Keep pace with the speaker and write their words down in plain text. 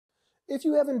If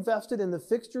you have invested in the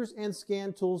fixtures and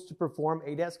scan tools to perform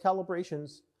ADAS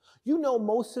calibrations, you know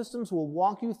most systems will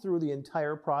walk you through the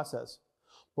entire process.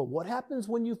 But what happens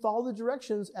when you follow the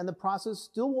directions and the process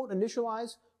still won't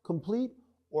initialize, complete,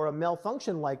 or a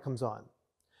malfunction light comes on?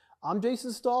 I'm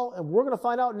Jason Stahl, and we're going to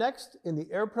find out next in the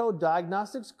AirPro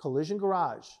Diagnostics Collision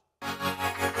Garage.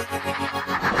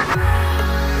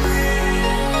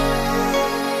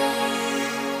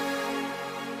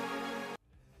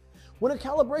 When a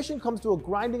calibration comes to a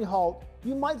grinding halt,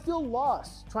 you might feel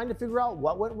lost trying to figure out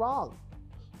what went wrong.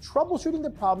 Troubleshooting the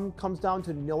problem comes down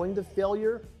to knowing the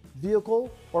failure,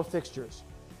 vehicle, or fixtures.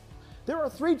 There are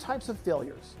three types of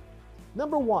failures.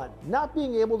 Number one, not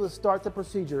being able to start the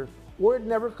procedure, or it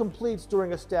never completes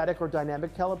during a static or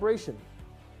dynamic calibration.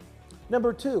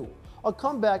 Number two, a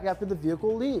comeback after the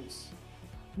vehicle leaves.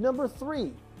 Number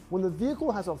three, when the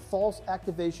vehicle has a false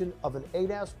activation of an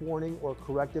ADAS warning or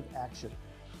corrective action.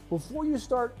 Before you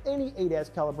start any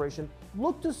ADAS calibration,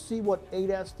 look to see what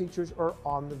ADAS features are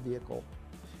on the vehicle.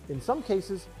 In some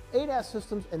cases, ADAS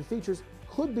systems and features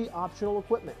could be optional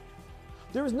equipment.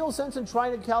 There is no sense in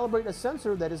trying to calibrate a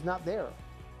sensor that is not there.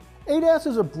 ADAS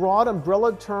is a broad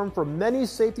umbrella term for many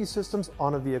safety systems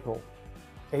on a vehicle.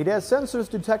 ADAS sensors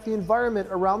detect the environment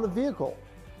around the vehicle.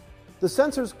 The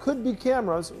sensors could be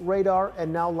cameras, radar,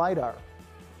 and now LiDAR.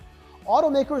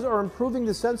 Automakers are improving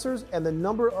the sensors and the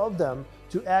number of them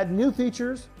to add new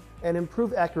features and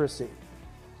improve accuracy.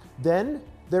 Then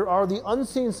there are the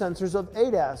unseen sensors of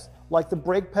ADAS, like the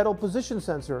brake pedal position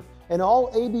sensor and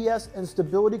all ABS and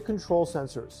stability control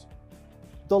sensors.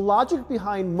 The logic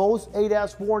behind most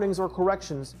ADAS warnings or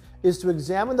corrections is to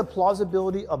examine the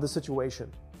plausibility of the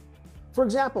situation. For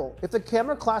example, if the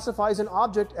camera classifies an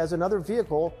object as another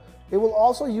vehicle, it will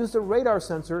also use the radar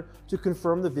sensor to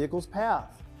confirm the vehicle's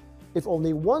path. If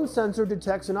only one sensor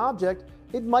detects an object,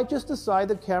 it might just decide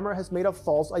the camera has made a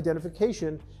false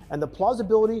identification and the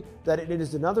plausibility that it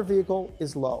is another vehicle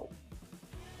is low.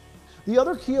 The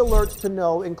other key alerts to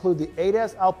know include the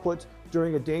ADAS outputs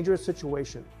during a dangerous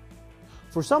situation.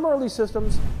 For some early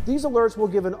systems, these alerts will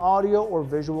give an audio or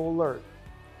visual alert.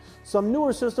 Some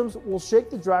newer systems will shake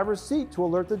the driver's seat to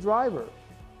alert the driver.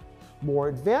 More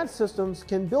advanced systems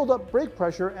can build up brake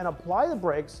pressure and apply the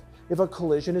brakes if a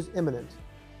collision is imminent.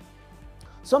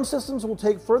 Some systems will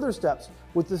take further steps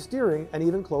with the steering and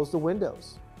even close the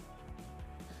windows.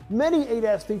 Many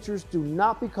ADAS features do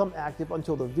not become active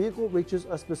until the vehicle reaches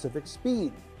a specific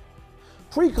speed.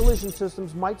 Pre-collision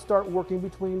systems might start working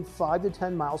between 5 to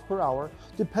 10 miles per hour,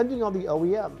 depending on the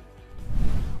OEM.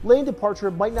 Lane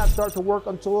departure might not start to work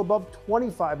until above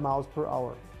 25 miles per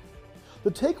hour.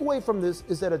 The takeaway from this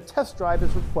is that a test drive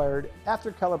is required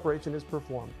after calibration is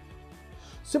performed.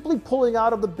 Simply pulling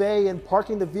out of the bay and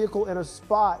parking the vehicle in a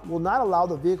spot will not allow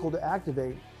the vehicle to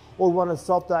activate or run a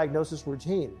self-diagnosis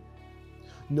routine.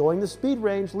 Knowing the speed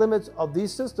range limits of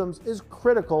these systems is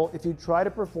critical if you try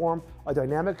to perform a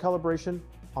dynamic calibration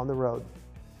on the road.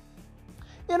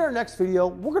 In our next video,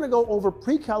 we're going to go over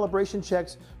pre-calibration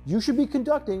checks you should be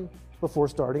conducting before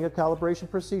starting a calibration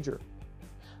procedure.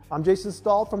 I'm Jason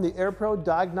Stahl from the AirPro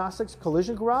Diagnostics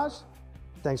Collision Garage.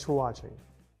 Thanks for watching.